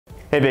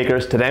Hey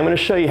bakers, today I'm going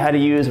to show you how to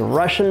use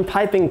Russian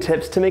piping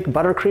tips to make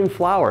buttercream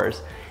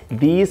flowers.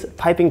 These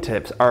piping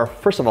tips are,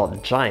 first of all,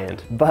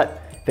 giant,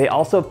 but they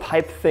also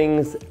pipe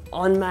things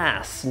en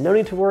masse. No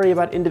need to worry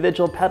about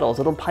individual petals.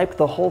 It'll pipe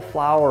the whole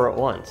flower at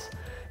once.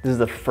 This is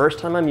the first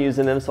time I'm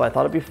using them, so I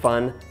thought it'd be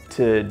fun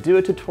to do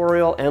a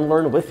tutorial and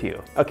learn with you.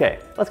 Okay,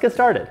 let's get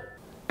started.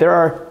 There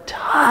are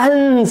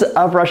tons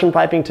of Russian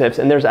piping tips,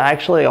 and there's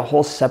actually a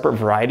whole separate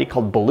variety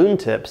called balloon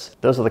tips.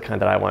 Those are the kind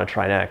that I want to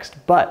try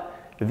next. But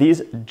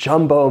these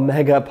jumbo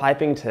mega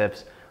piping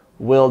tips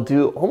will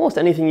do almost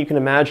anything you can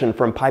imagine,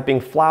 from piping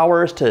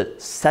flowers to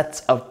sets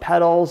of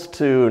petals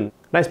to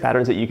nice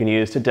patterns that you can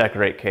use to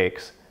decorate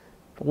cakes.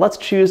 Let's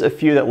choose a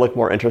few that look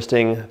more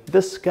interesting.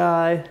 This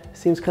guy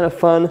seems kind of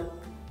fun.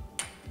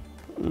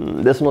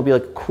 This one will be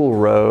like a cool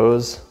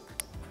rose.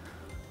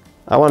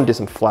 I want to do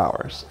some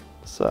flowers,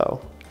 so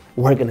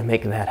we're gonna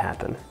make that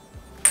happen.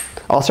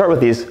 I'll start with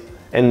these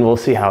and we'll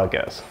see how it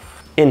goes.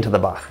 Into the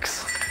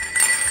box.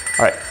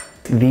 All right.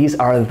 These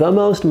are the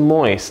most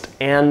moist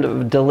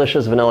and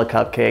delicious vanilla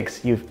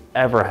cupcakes you've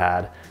ever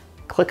had.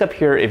 Click up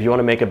here if you want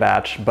to make a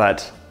batch,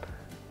 but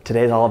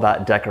today's all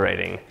about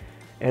decorating.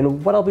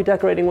 And what I'll be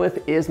decorating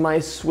with is my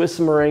Swiss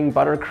Meringue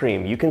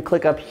buttercream. You can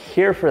click up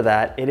here for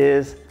that. It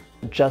is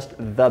just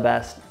the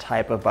best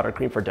type of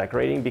buttercream for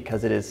decorating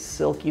because it is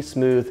silky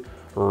smooth,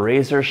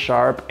 razor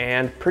sharp,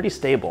 and pretty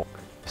stable.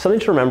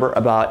 Something to remember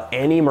about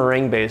any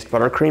meringue-based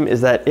buttercream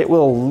is that it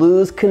will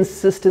lose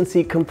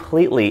consistency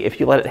completely if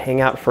you let it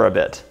hang out for a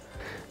bit.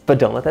 But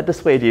don't let that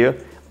dissuade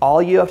you.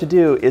 All you have to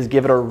do is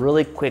give it a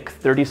really quick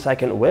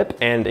 30-second whip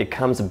and it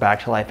comes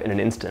back to life in an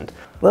instant.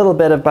 A little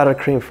bit of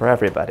buttercream for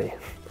everybody.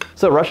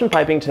 So Russian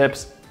piping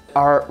tips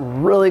are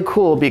really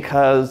cool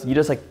because you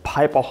just like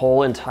pipe a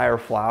whole entire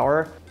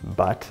flower.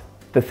 But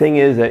the thing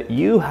is that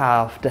you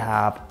have to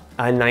have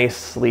a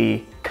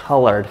nicely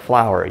colored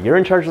flower. You're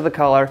in charge of the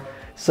color.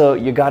 So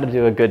you got to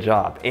do a good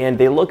job, and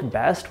they look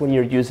best when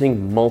you're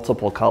using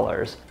multiple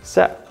colors.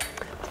 So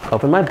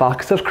open my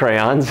box of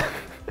crayons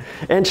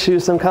and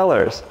choose some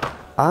colors.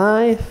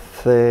 I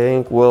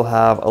think we'll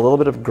have a little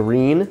bit of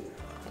green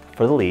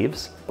for the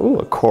leaves. Ooh,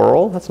 a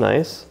coral, that's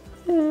nice.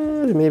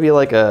 And maybe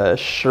like a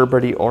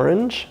sherbety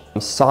orange,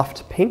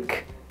 soft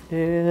pink,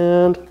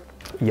 and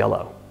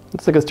yellow.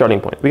 That's a good starting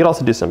point. We could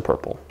also do some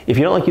purple. If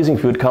you don't like using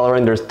food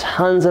coloring, there's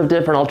tons of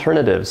different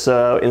alternatives.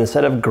 So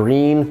instead of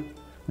green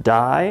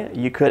dye,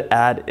 you could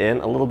add in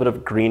a little bit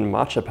of green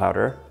matcha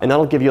powder, and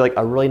that'll give you like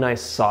a really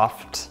nice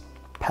soft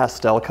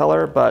pastel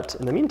color. But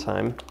in the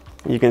meantime,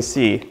 you can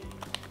see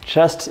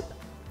just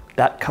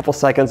that couple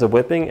seconds of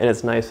whipping and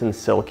it's nice and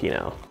silky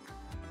now.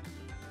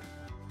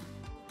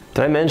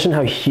 Did I mention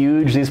how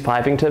huge these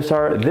piping tips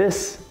are?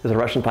 This is a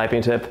Russian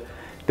piping tip.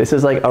 This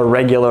is like a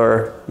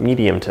regular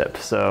medium tip.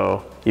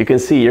 So you can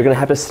see you're gonna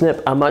have to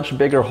snip a much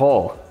bigger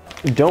hole.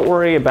 Don't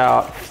worry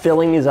about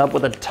filling these up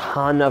with a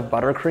ton of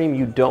buttercream.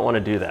 You don't want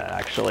to do that,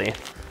 actually.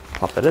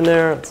 Pop that in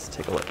there. Let's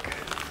take a look.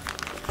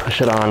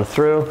 Push it on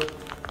through.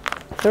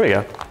 There we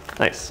go.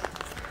 Nice.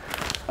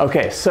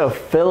 Okay, so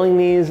filling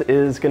these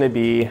is going to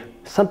be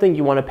something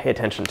you want to pay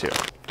attention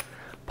to.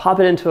 Pop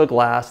it into a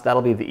glass.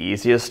 That'll be the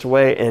easiest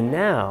way. And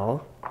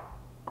now,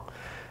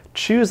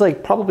 choose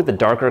like probably the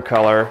darker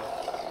color.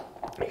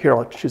 Here,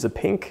 I'll choose a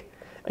pink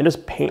and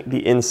just paint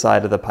the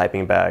inside of the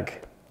piping bag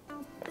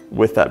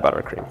with that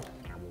buttercream.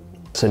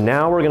 So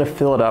now we're gonna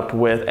fill it up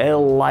with a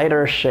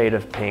lighter shade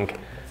of pink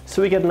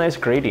so we get a nice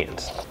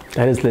gradient.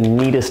 That is the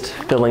neatest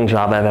filling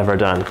job I've ever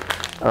done.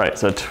 All right,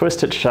 so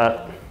twist it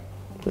shut.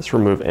 Just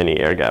remove any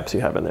air gaps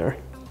you have in there.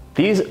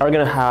 These are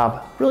gonna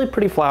have really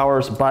pretty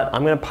flowers, but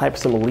I'm gonna pipe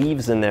some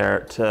leaves in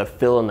there to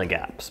fill in the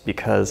gaps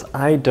because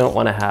I don't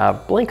wanna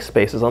have blank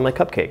spaces on my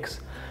cupcakes.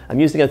 I'm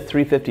using a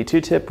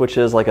 352 tip, which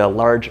is like a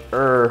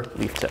larger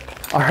leaf tip.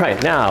 All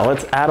right, now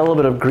let's add a little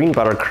bit of green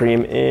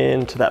buttercream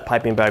into that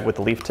piping bag with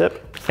the leaf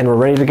tip, and we're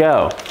ready to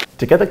go.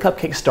 To get the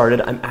cupcake started,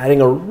 I'm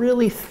adding a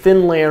really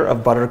thin layer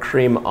of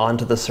buttercream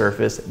onto the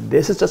surface.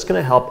 This is just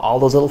gonna help all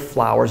those little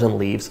flowers and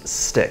leaves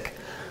stick.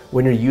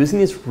 When you're using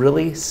these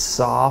really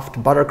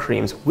soft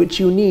buttercreams,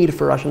 which you need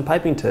for Russian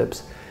piping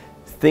tips,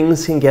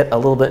 things can get a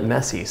little bit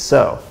messy.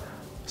 So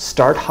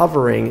start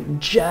hovering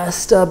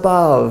just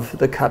above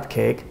the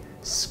cupcake,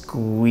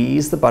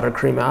 squeeze the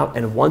buttercream out,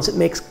 and once it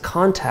makes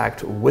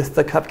contact with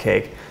the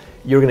cupcake,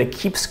 you're gonna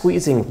keep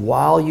squeezing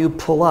while you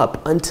pull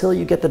up until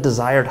you get the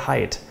desired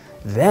height.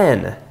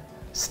 Then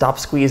stop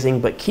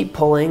squeezing, but keep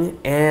pulling,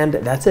 and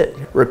that's it.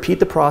 Repeat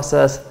the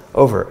process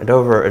over and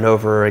over and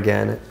over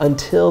again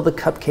until the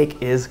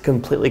cupcake is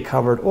completely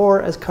covered,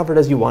 or as covered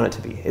as you want it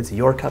to be. It's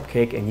your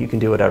cupcake and you can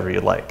do whatever you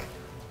like.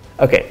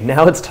 Okay,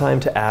 now it's time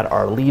to add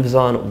our leaves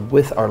on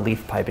with our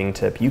leaf piping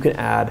tip. You can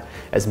add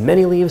as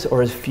many leaves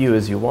or as few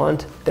as you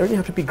want. They don't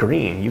have to be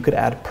green. You could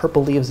add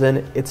purple leaves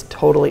in. It's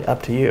totally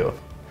up to you.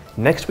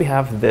 Next we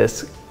have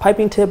this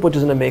piping tip, which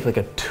is gonna make like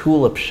a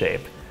tulip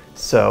shape.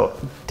 So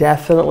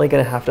definitely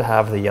gonna have to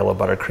have the yellow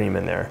buttercream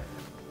in there.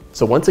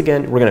 So once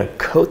again, we're gonna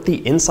coat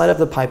the inside of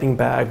the piping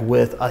bag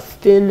with a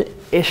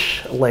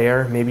thin-ish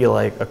layer, maybe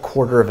like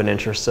 1/4 of an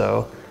inch or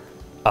so,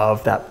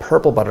 of that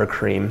purple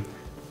buttercream.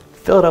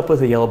 Fill it up with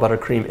the yellow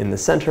buttercream in the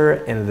center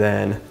and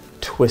then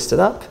twist it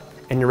up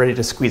and you're ready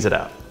to squeeze it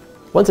out.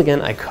 Once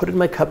again, I coated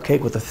my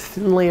cupcake with a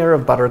thin layer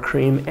of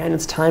buttercream and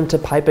it's time to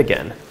pipe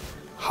again.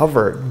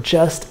 Hover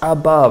just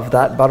above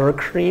that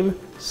buttercream,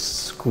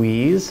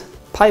 squeeze,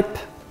 pipe,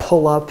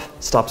 pull up,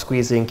 stop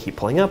squeezing, keep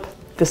pulling up.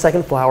 The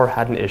second flower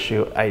had an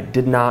issue. I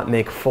did not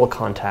make full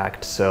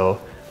contact,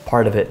 so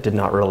part of it did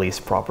not release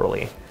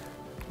properly.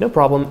 No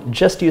problem,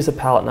 just use a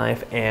palette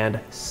knife and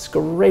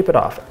scrape it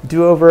off.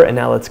 Do over, and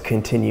now let's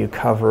continue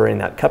covering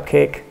that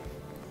cupcake.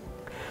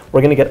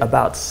 We're gonna get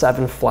about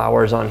 7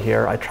 flowers on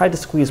here. I tried to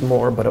squeeze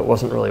more, but it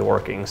wasn't really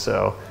working,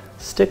 so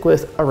stick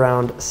with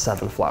around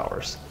 7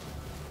 flowers.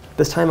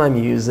 This time I'm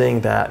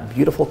using that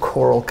beautiful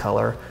coral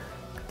color,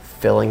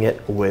 filling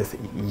it with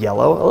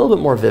yellow, a little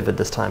bit more vivid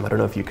this time, I don't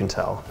know if you can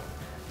tell.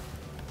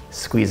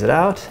 Squeeze it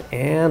out,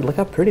 and look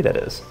how pretty that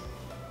is.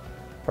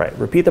 All right,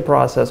 repeat the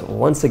process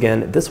once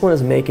again. This one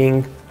is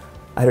making,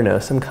 I don't know,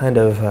 some kind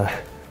of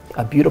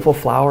a beautiful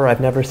flower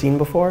I've never seen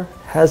before.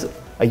 Has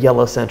a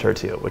yellow center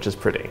to it, which is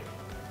pretty.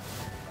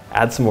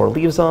 Add some more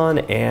leaves on,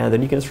 and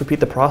then you can just repeat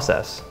the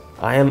process.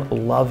 I am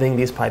loving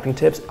these piping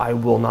tips. I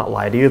will not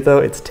lie to you though,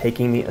 it's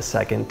taking me a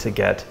second to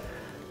get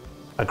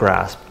a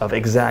grasp of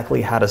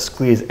exactly how to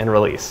squeeze and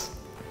release.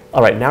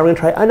 All right, now we're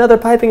gonna try another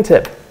piping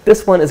tip.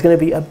 This one is gonna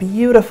be a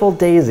beautiful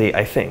daisy,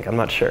 I think, I'm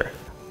not sure.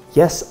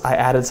 Yes, I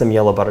added some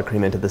yellow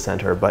buttercream into the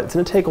center, but it's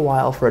gonna take a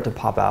while for it to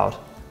pop out.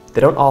 They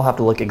don't all have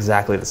to look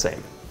exactly the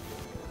same.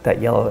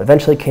 That yellow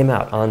eventually came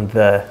out on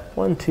the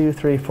 1, 2,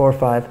 3, 4,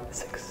 5,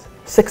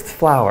 6th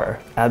flower.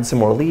 Add some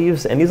more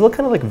leaves, and these look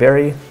kind of like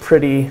very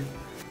pretty,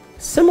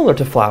 similar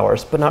to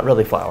flowers, but not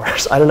really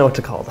flowers. I don't know what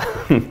to call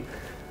them.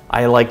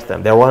 I liked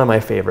them. They're one of my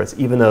favorites,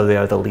 even though they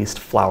are the least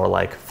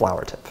flower-like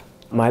flower tip.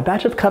 My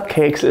batch of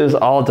cupcakes is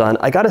all done.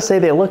 I gotta say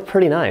they look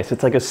pretty nice.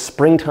 It's like a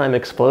springtime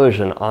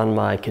explosion on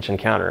my kitchen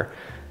counter.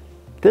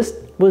 This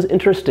was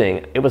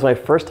interesting. It was my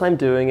first time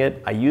doing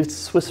it. I used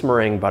Swiss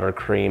Meringue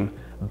buttercream,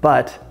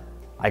 but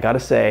I gotta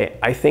say,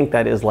 I think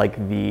that is like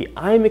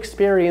I'm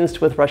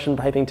experienced with Russian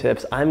piping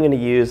tips. I'm gonna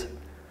use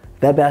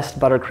the best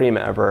buttercream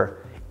ever.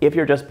 If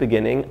you're just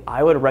beginning,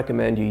 I would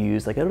recommend you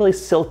use like a really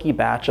silky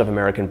batch of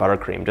American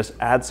buttercream. Just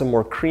add some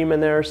more cream in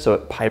there so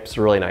it pipes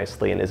really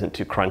nicely and isn't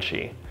too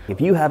crunchy. If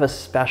you have a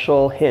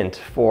special hint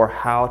for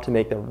how to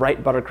make the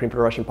right buttercream for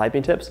Russian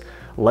piping tips,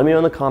 let me know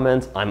in the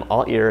comments. I'm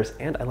all ears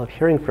and I love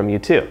hearing from you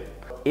too.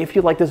 If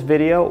you like this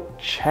video,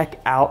 check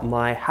out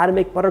my how to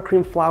make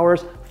buttercream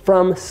flowers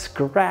from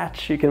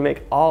scratch. You can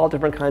make all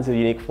different kinds of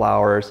unique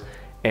flowers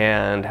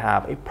and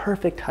have a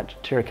perfect touch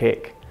to your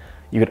cake.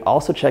 You could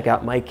also check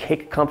out my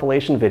cake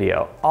compilation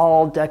video,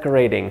 all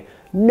decorating,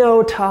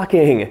 no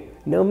talking,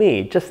 no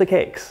me, just the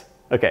cakes.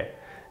 Okay,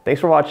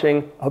 thanks for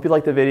watching. I hope you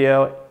liked the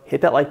video.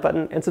 Hit that like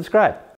button and subscribe.